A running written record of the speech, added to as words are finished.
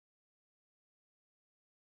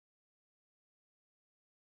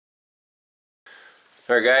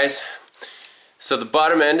Alright guys, so the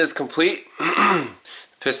bottom end is complete.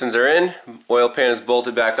 Pistons are in, oil pan is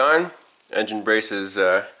bolted back on, engine brace is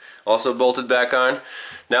also bolted back on.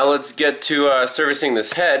 Now let's get to servicing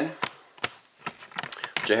this head,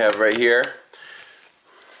 which I have right here.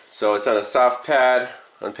 So it's on a soft pad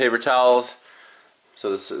on paper towels,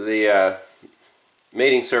 so the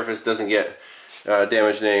mating surface doesn't get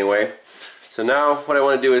damaged in any way. So now what I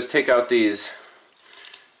want to do is take out these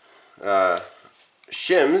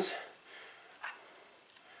shims.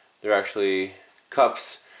 They're actually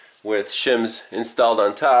cups with shims installed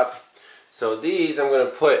on top. So these I'm going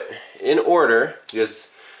to put in order because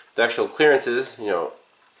the actual clearances, you know,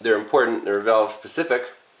 they're important, they're valve specific.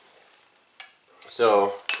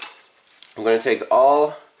 So I'm going to take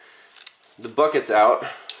all the buckets out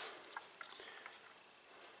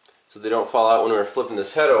so they don't fall out when we're flipping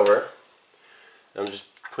this head over. I'm just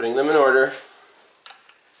putting them in order.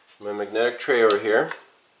 My magnetic tray over here.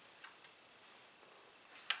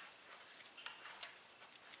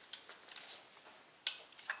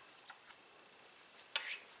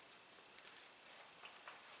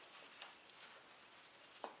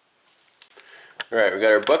 Alright, we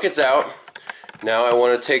got our buckets out. Now I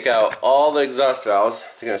want to take out all the exhaust valves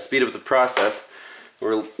to kind of speed up the process.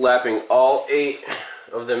 We're lapping all 8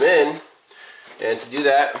 of them in, and to do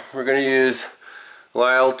that we're going to use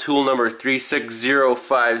Lyle tool number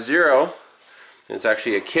 36050. It's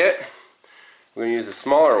actually a kit. We're going to use a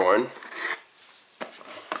smaller one.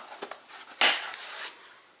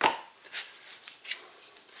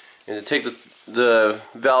 And to take the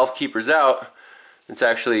valve keepers out, it's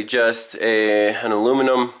actually just an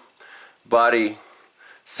aluminum body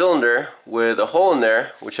cylinder with a hole in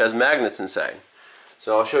there which has magnets inside.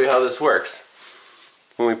 So I'll show you how this works.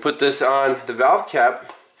 When we put this on the valve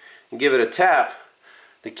cap and give it a tap,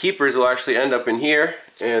 the keepers will actually end up in here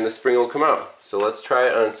and the spring will come out. So let's try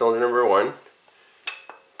it on cylinder number 1.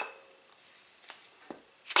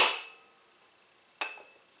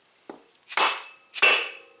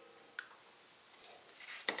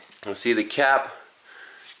 You'll see the cap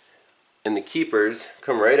and the keepers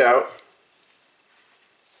come right out.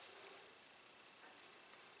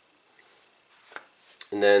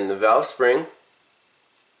 And then the valve spring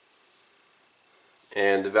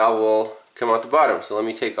and the valve will come out the bottom. So let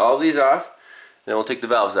me take all of these off and then we'll take the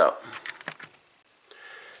valves out.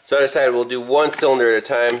 So I decided we'll do one cylinder at a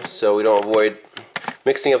time so we don't avoid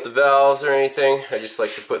mixing up the valves or anything. I just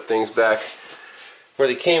like to put things back where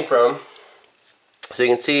they came from. So you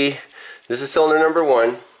can see this is cylinder number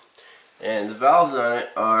 1 and the valves on it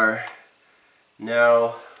are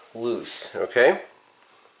now loose, okay?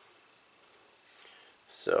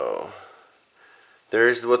 So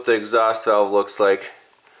there's what the exhaust valve looks like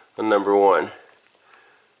on number 1.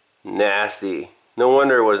 Nasty. No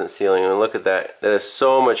wonder it wasn't sealing. I mean, look at that. That is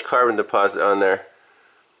so much carbon deposit on there.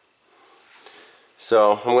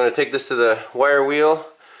 So I'm going to take this to the wire wheel,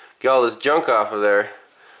 get all this junk off of there,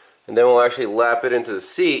 and then we'll actually lap it into the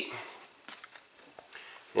seat.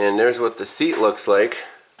 And there's what the seat looks like.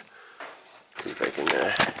 Let's see if I can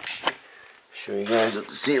show you guys what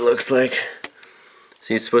the seat looks like.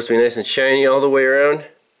 See, it's supposed to be nice and shiny all the way around.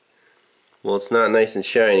 Well, it's not nice and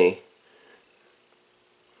shiny.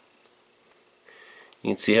 You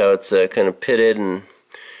can see how it's kind of pitted, and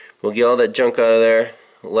we'll get all that junk out of there,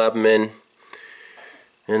 lap them in,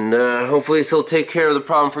 and hopefully this will take care of the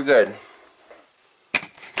problem for good.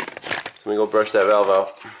 Let me go brush that valve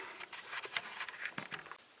out.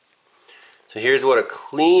 So here's what a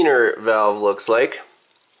cleaner valve looks like.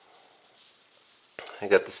 I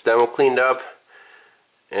got the stem cleaned up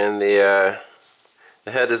and the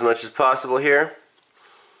head as much as possible here.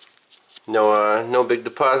 No big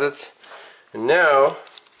deposits. And now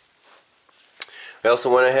I also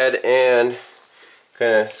went ahead and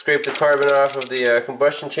kind of scraped the carbon off of the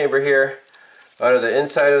combustion chamber here, out of the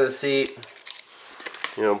inside of the seat.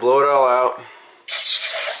 You know, blow it all out.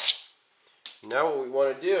 Now what we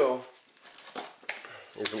want to do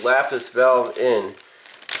is lap this valve in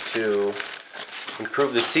to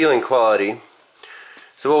improve the sealing quality.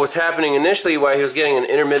 So what was happening initially while he was getting an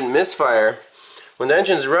intermittent misfire, when the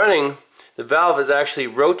engine's running, the valve is actually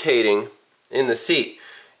rotating in the seat.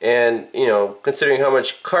 And, you know, considering how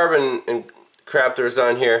much carbon and crap there's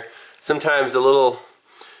on here, sometimes a little,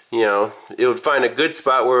 you know, it would find a good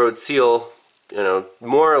spot where it would seal, you know,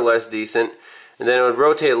 more or less decent, and then it would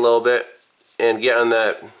rotate a little bit and get on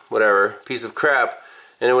that whatever piece of crap,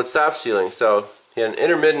 and it would stop sealing. So he had an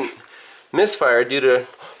intermittent misfire due to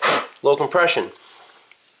low compression.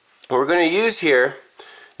 What we're going to use here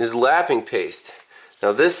is lapping paste.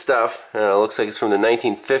 Now this stuff looks like it's from the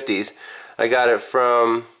 1950s. I got it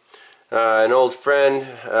from an old friend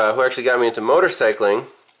who actually got me into motorcycling.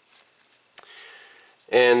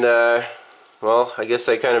 And well, I guess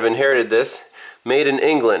I kind of inherited this. Made in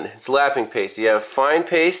England. It's lapping paste. You have fine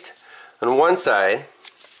paste on one side.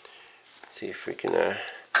 Let's see if we can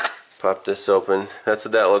pop this open. That's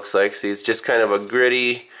what that looks like. See, it's just kind of a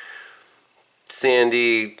gritty,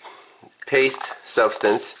 sandy paste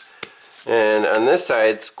substance. And on this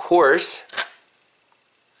side, it's coarse.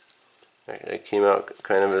 It came out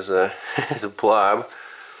kind of as a as a blob.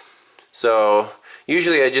 So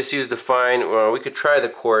usually I just use the fine. Well, we could try the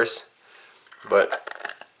coarse,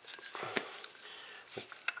 but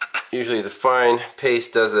usually the fine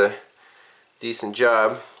paste does a decent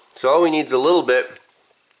job. So all we need is a little bit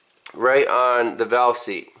right on the valve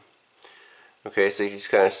seat. Okay, so you just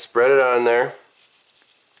kind of spread it on there.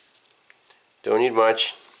 Don't need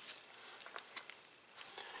much.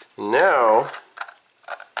 Now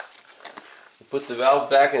put the valve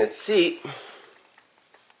back in its seat.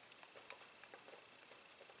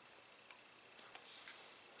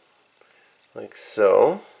 Like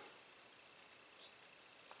so.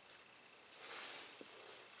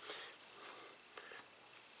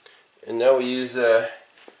 And now we use a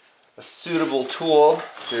suitable tool.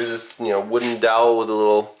 There's this, wooden dowel with a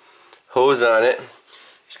little hose on it.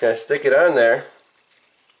 Just kind of stick it on there.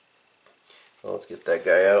 Well, let's get that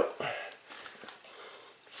guy out.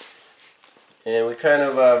 And we kind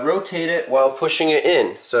of rotate it while pushing it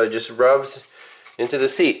in, so it just rubs into the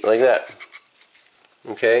seat like that.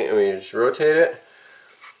 Okay, and we just rotate it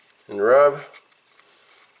and rub.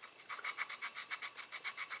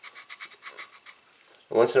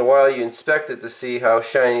 And once in a while you inspect it to see how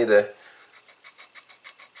shiny the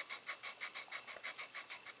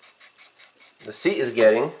seat is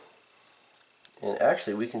getting. And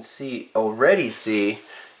actually we can already see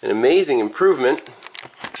an amazing improvement.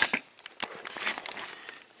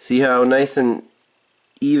 See how nice and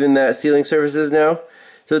even that sealing surface is now?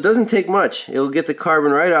 So it doesn't take much. It'll get the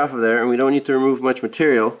carbon right off of there, and we don't need to remove much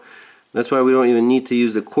material. That's why we don't even need to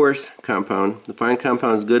use the coarse compound. The fine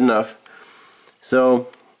compound is good enough. So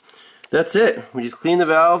that's it. We just clean the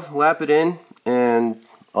valve, lap it in, and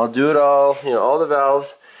I'll do it all, all the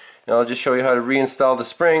valves, and I'll just show you how to reinstall the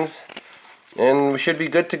springs, and we should be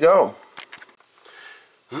good to go.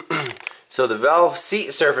 So the valve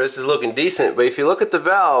seat surface is looking decent, but if you look at the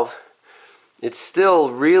valve, it's still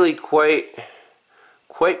really quite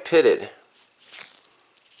pitted.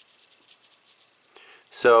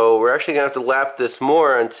 So we're actually going to have to lap this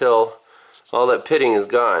more until all that pitting is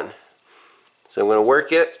gone. So I'm going to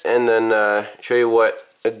work it and then show you what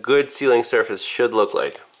a good sealing surface should look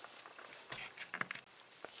like.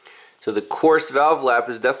 So the coarse valve lap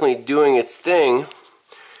is definitely doing its thing.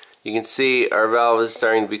 You can see our valve is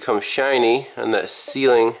starting to become shiny on that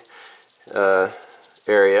sealing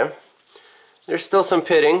area. There's still some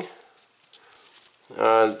pitting.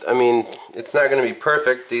 I mean, it's not going to be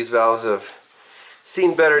perfect. These valves have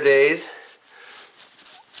seen better days,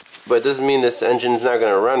 but it doesn't mean this engine's not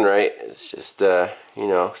going to run right. It's just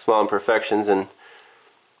small imperfections, and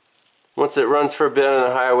once it runs for a bit on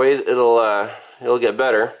the highway, it'll get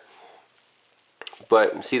better.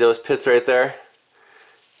 But see those pits right there?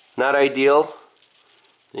 Not ideal.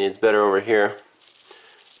 It's better over here.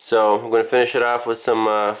 So I'm going to finish it off with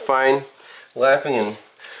some fine lapping and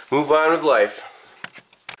move on with life.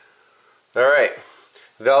 Alright,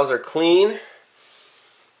 valves are clean.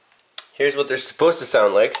 Here's what they're supposed to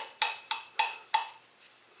sound like.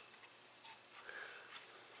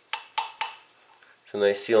 It's a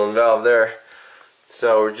nice sealing valve there.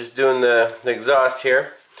 So we're just doing the exhaust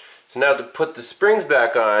here. So now to put the springs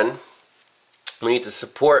back on, we need to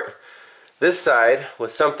support this side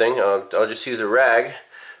with something. I'll just use a rag.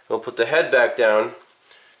 We'll put the head back down,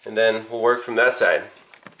 and then we'll work from that side.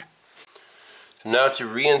 So now to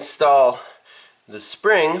reinstall the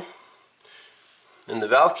spring in the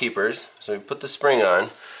valve keepers. So we put the spring on.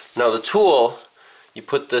 Now the tool, you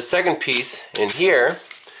put the second piece in here,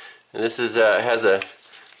 and this is has a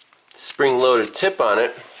spring-loaded tip on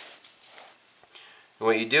it. And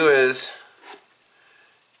what you do is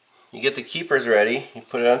you get the keepers ready. You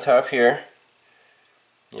put it on top here.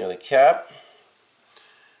 The cap,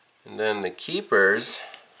 and then the keepers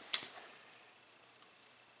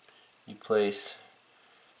you place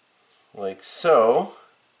like so.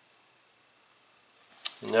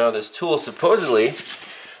 And now this tool, supposedly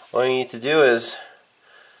all you need to do is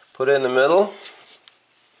put it in the middle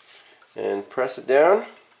and press it down.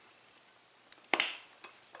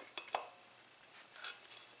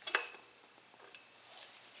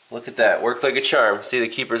 Look at that, worked like a charm. See, the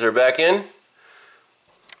keepers are back in.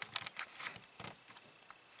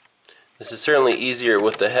 This is certainly easier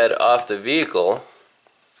with the head off the vehicle.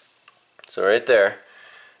 So right there,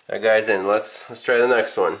 that guy's in. Let's try the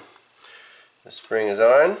next one. The spring is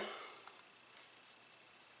on.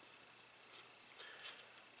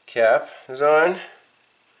 Cap is on.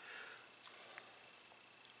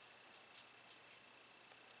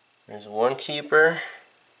 There's one keeper.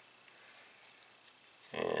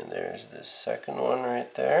 And there's the second one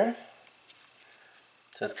right there.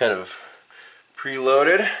 So it's kind of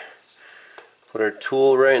preloaded. Put our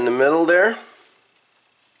tool right in the middle there.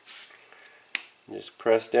 Just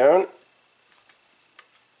press down.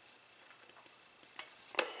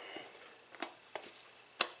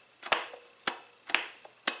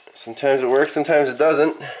 Sometimes it works, sometimes it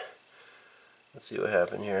doesn't. Let's see what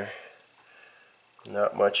happened here.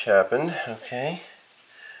 Not much happened. Okay.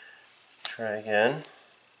 Try again.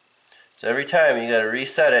 So every time you gotta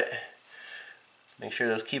reset it. Make sure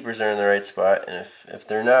those keepers are in the right spot, and if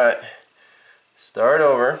they're not, start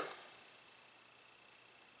over.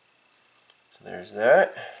 So there's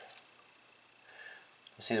that.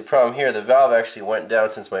 You see the problem here, the valve actually went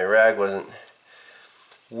down since my rag wasn't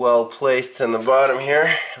well placed on the bottom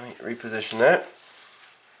here. Let me reposition that.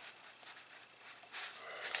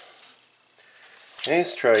 Okay,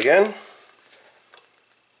 let's try again.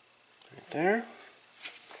 Right there.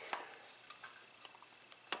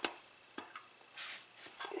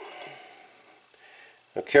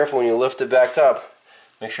 Now careful when you lift it back up.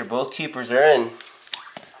 Make sure both keepers are in.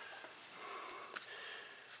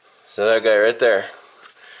 So that guy right there.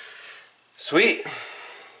 Sweet.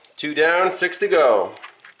 2 down, 6 to go.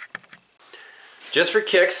 Just for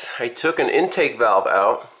kicks, I took an intake valve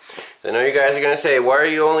out. I know you guys are going to say, why are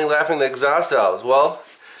you only lapping the exhaust valves? Well,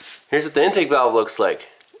 here's what the intake valve looks like.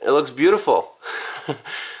 It looks beautiful. Look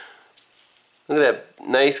at that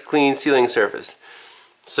nice clean sealing surface.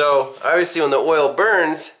 So obviously when the oil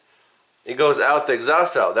burns, it goes out the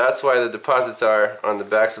exhaust valve. That's why the deposits are on the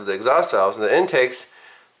backs of the exhaust valves. And the intakes,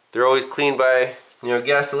 they're always cleaned by, you know,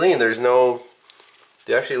 gasoline. There's no,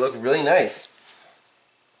 they actually look really nice.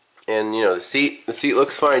 And you know, the seat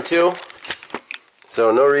looks fine too.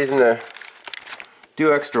 So no reason to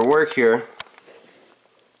do extra work here.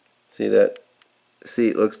 See, that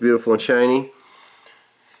seat looks beautiful and shiny.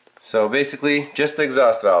 So basically just the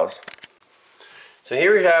exhaust valves. So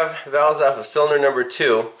here we have valves off of cylinder number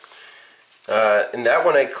 2. And that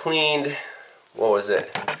one I cleaned, what was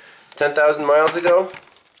it, 10,000 miles ago?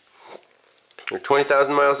 Or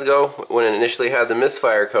 20,000 miles ago when it initially had the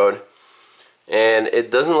misfire code. And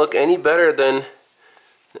it doesn't look any better than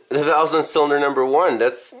the valves on cylinder number 1.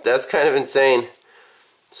 That's kind of insane.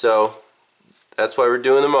 So that's why we're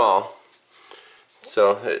doing them all.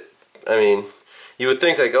 So I mean, you would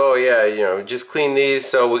think like, oh yeah, you know, just clean these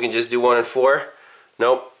so we can just do 1 and 4.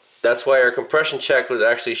 Nope. That's why our compression check was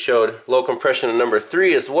actually showed low compression on number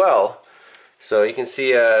 3 as well. So you can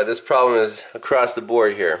see this problem is across the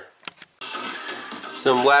board here.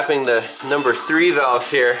 So I'm lapping the number 3 valves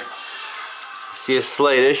here. See a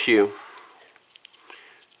slight issue.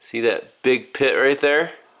 See that big pit right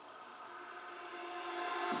there?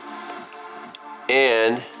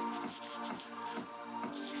 And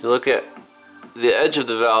if you look at the edge of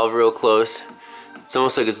the valve real close, it's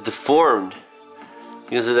almost like it's deformed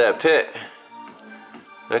because of that pit.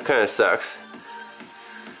 That kind of sucks.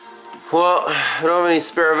 Well, I don't have any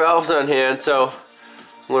spare valves on hand, so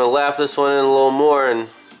I'm going to lap this one in a little more, and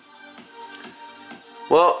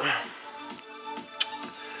well,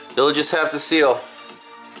 they'll just have to seal.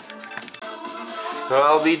 Well,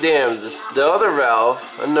 I'll be damned. The other valve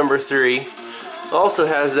on number 3 also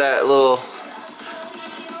has that little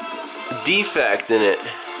defect in it.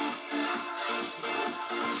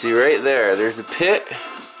 See right there, there's a pit,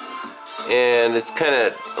 and it's kind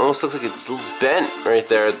of almost looks like it's bent right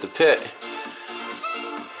there at the pit.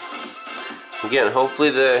 Again, hopefully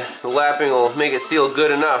the lapping will make it seal good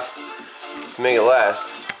enough to make it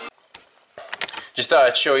last. Just thought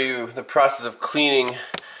I'd show you the process of cleaning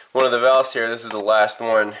one of the valves here. This is the last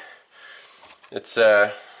one. It's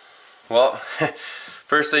well,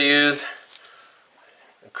 first I use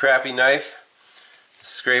a crappy knife to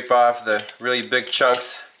scrape off the really big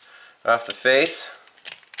chunks off the face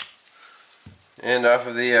and off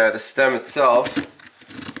of the stem itself.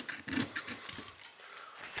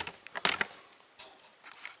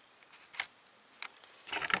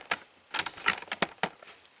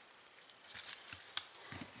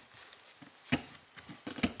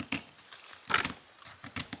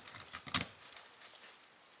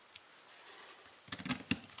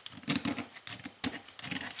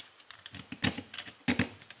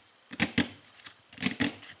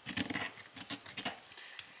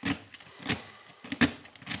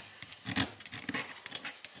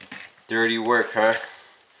 Dirty work, huh?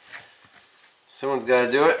 Someone's got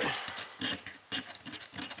to do it.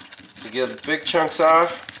 So get the big chunks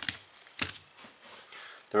off.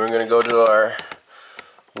 Then we're going to go to our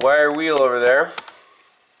wire wheel over there.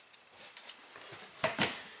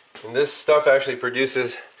 And this stuff actually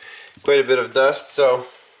produces quite a bit of dust, so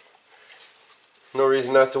no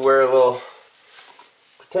reason not to wear a little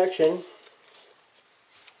protection.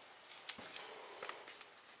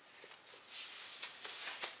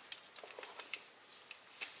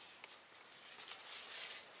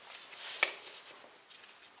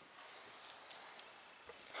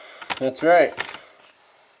 That's right.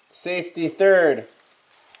 Safety third.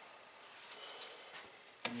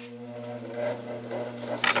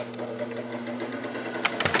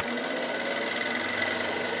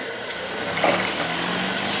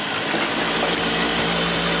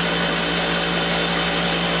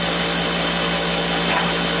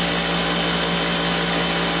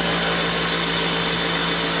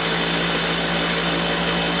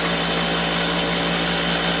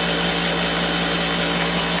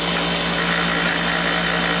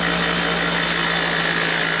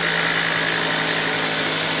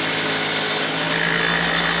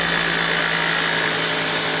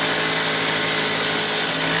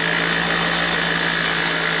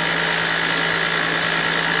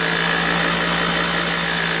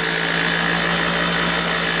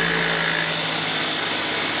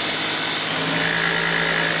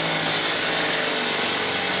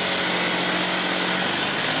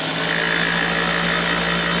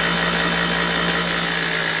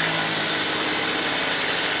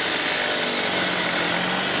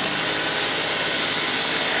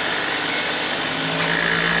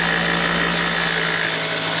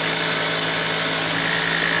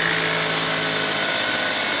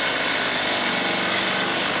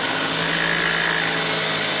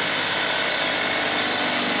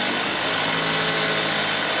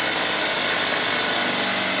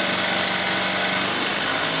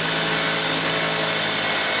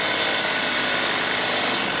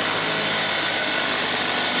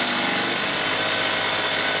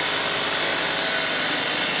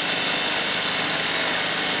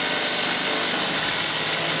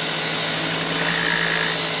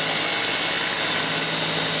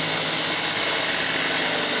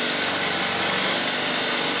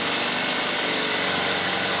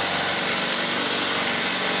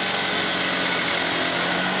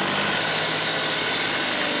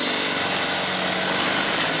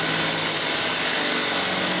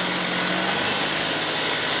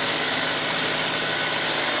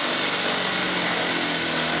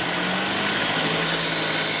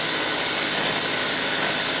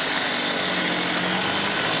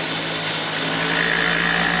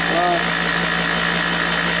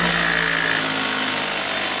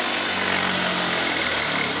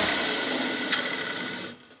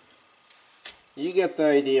 You get the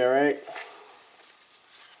idea, right?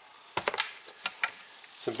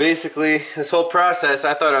 So basically, this whole process,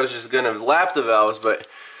 I thought I was just going to lap the valves, but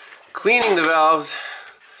cleaning the valves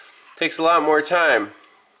takes a lot more time.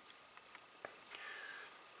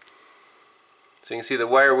 So you can see the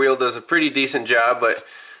wire wheel does a pretty decent job, but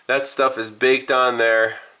that stuff is baked on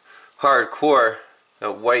there hardcore,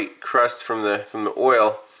 that white crust from the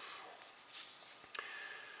oil.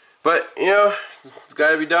 But you know, it's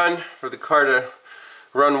got to be done for the car to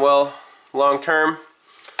run well long term.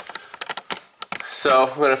 So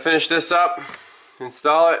I'm going to finish this up,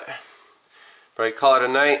 install it, probably call it a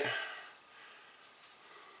night.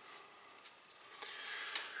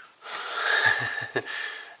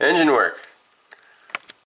 Engine work.